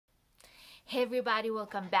Hey everybody,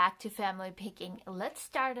 welcome back to Family Picking. Let's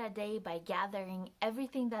start our day by gathering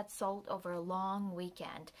everything that sold over a long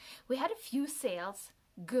weekend. We had a few sales,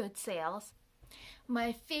 good sales.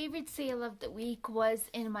 My favorite sale of the week was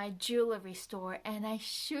in my jewelry store, and I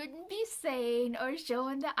shouldn't be saying or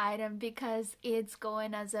showing the item because it's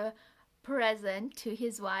going as a present to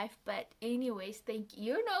his wife, but anyways, thank you.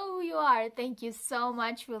 You know who you are. Thank you so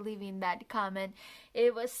much for leaving that comment.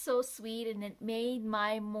 It was so sweet and it made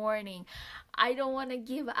my morning. I don't want to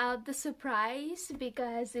give out the surprise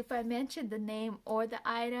because if I mention the name or the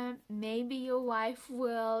item, maybe your wife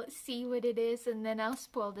will see what it is and then I'll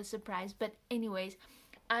spoil the surprise. But anyways,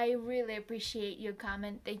 I really appreciate your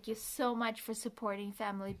comment. Thank you so much for supporting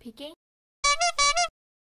Family Picking.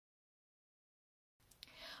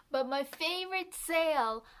 But my favorite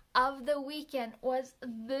sale of the weekend was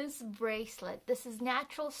this bracelet. This is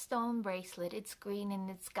natural stone bracelet. It's green and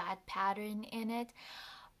it's got pattern in it.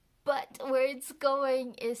 But where it's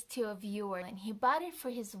going is to a viewer. And he bought it for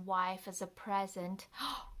his wife as a present.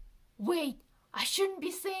 Wait, I shouldn't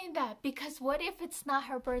be saying that because what if it's not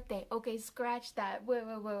her birthday? Okay, scratch that.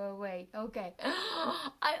 Wait. Okay.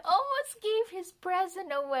 I almost gave his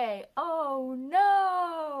present away. Oh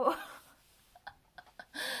no.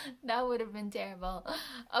 That would have been terrible.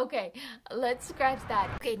 Okay, let's scratch that.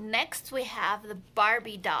 Okay, next we have the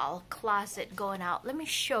Barbie doll closet going out. Let me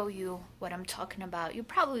show you what I'm talking about. You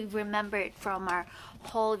probably remember it from our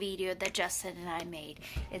whole video that Justin and I made.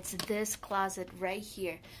 It's this closet right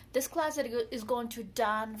here. This closet is going to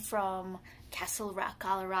Don from Castle Rock,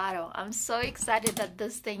 Colorado. I'm so excited that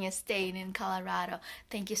this thing is staying in Colorado.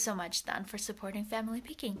 Thank you so much, Don, for supporting Family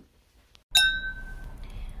Picking.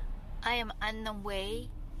 I am on the way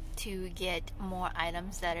to get more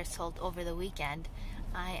items that are sold over the weekend.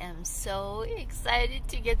 I am so excited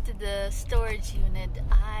to get to the storage unit.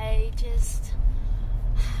 I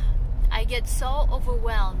get so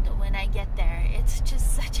overwhelmed when I get there. It's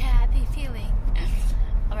just such a happy feeling.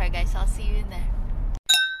 Alright guys, I'll see you in there.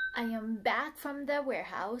 I am back from the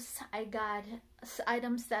warehouse. I got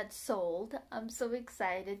items that sold. I'm so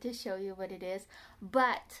excited to show you what it is.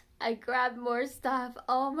 But I grabbed more stuff.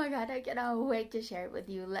 Oh my god, I cannot wait to share it with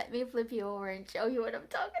you. Let me flip you over and show you what I'm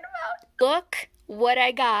talking about. Look what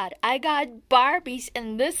I got. I got Barbies,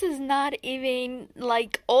 and this is not even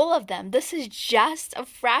like all of them. This is just a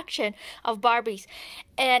fraction of Barbies.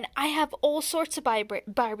 And I have all sorts of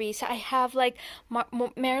Barbies. I have like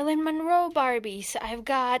Marilyn Monroe Barbies. I've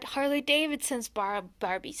got Harley Davidson's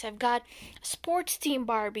Barbies. I've got sports team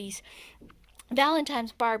Barbies.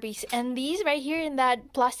 Valentine's Barbies, and these right here in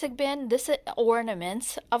that plastic bin, this is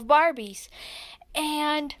ornaments of Barbies.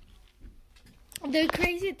 And the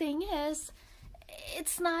crazy thing is,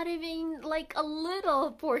 it's not even like a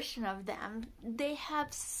little portion of them. They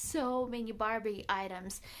have so many Barbie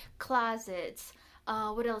items, closets.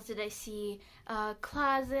 What else did I see?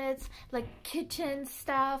 Closets, like kitchen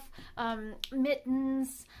stuff,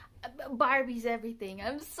 mittens, Barbie's, everything.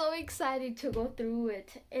 I'm so excited to go through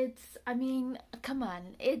it. I mean, come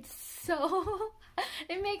on. It's so,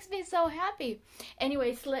 it makes me so happy.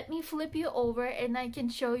 Anyways, let me flip you over and I can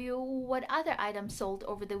show you what other items sold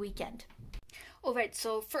over the weekend. Alright,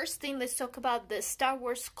 so first thing, let's talk about the Star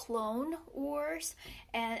Wars Clone Wars.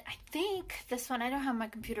 And I think this one, I don't have my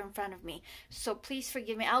computer in front of me, so please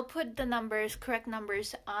forgive me. I'll put the numbers, correct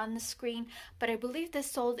numbers on the screen, but I believe this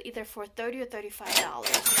sold either for $30 or $35.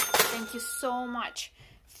 Thank you so much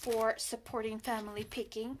for supporting Family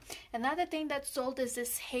Picking. Another thing that sold is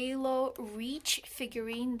this Halo Reach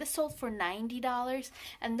figurine. This sold for $90,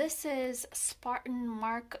 and this is Spartan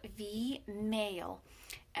Mark V male.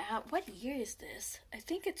 What year is this? I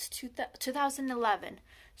think it's 2011.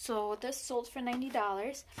 So this sold for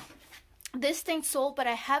 $90. This thing sold, but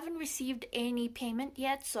I haven't received any payment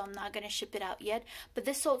yet, so I'm not going to ship it out yet. But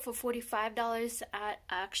this sold for $45 at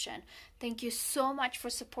auction. Thank you so much for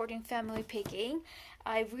supporting Family Picking.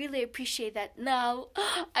 I really appreciate that. Now,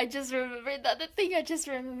 I just remembered another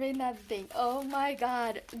thing. Oh my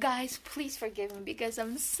god. Guys, please forgive me because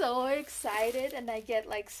I'm so excited and I get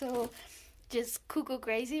like so just cuckoo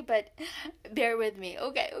crazy, but bear with me.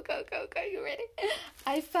 Okay, you ready?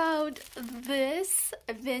 I found this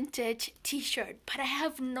vintage t-shirt, but I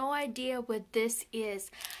have no idea what this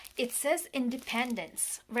is. It says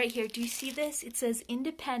Independence right here. Do you see this? It says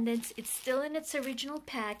Independence. It's still in its original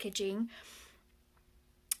packaging,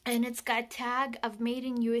 and it's got tag of made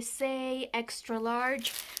in USA, extra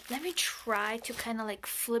large. Let me try to kind of like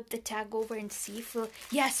flip the tag over and see if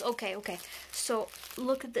yes, okay. So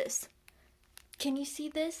look at this. Can you see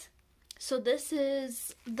this? So this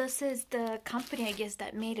is the company, I guess,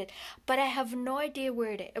 that made it, but I have no idea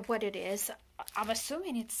what it is. I'm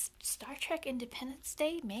assuming it's Star Trek Independence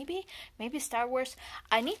Day, maybe Star Wars.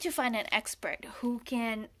 I need to find an expert who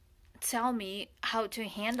can tell me how to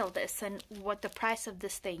handle this and what the price of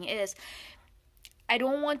this thing is. I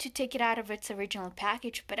don't want to take it out of its original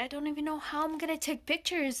package, but I don't even know how I'm gonna take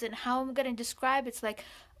pictures and how I'm gonna describe. It's like,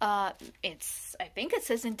 I think it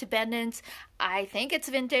says Independence. I think it's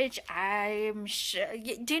vintage. I'm sure.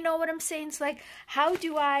 Do you know what I'm saying? It's like, how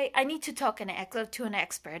do I need to talk to an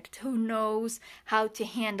expert who knows how to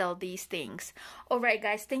handle these things. All right,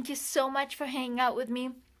 guys, thank you so much for hanging out with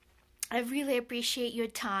me. I really appreciate your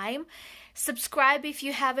time. Subscribe if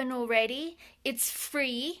you haven't already. It's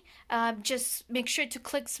free. Just make sure to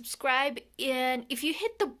click subscribe. And if you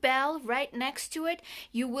hit the bell right next to it,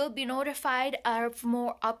 you will be notified of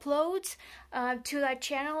more uploads to that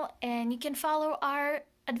channel. And you can follow our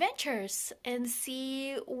adventures and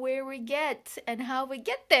see where we get and how we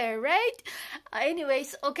get there, right?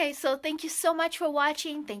 Anyways, okay, so thank you so much for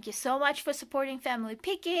watching. Thank you so much for supporting Family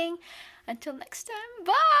Picking. Until next time,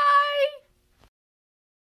 bye!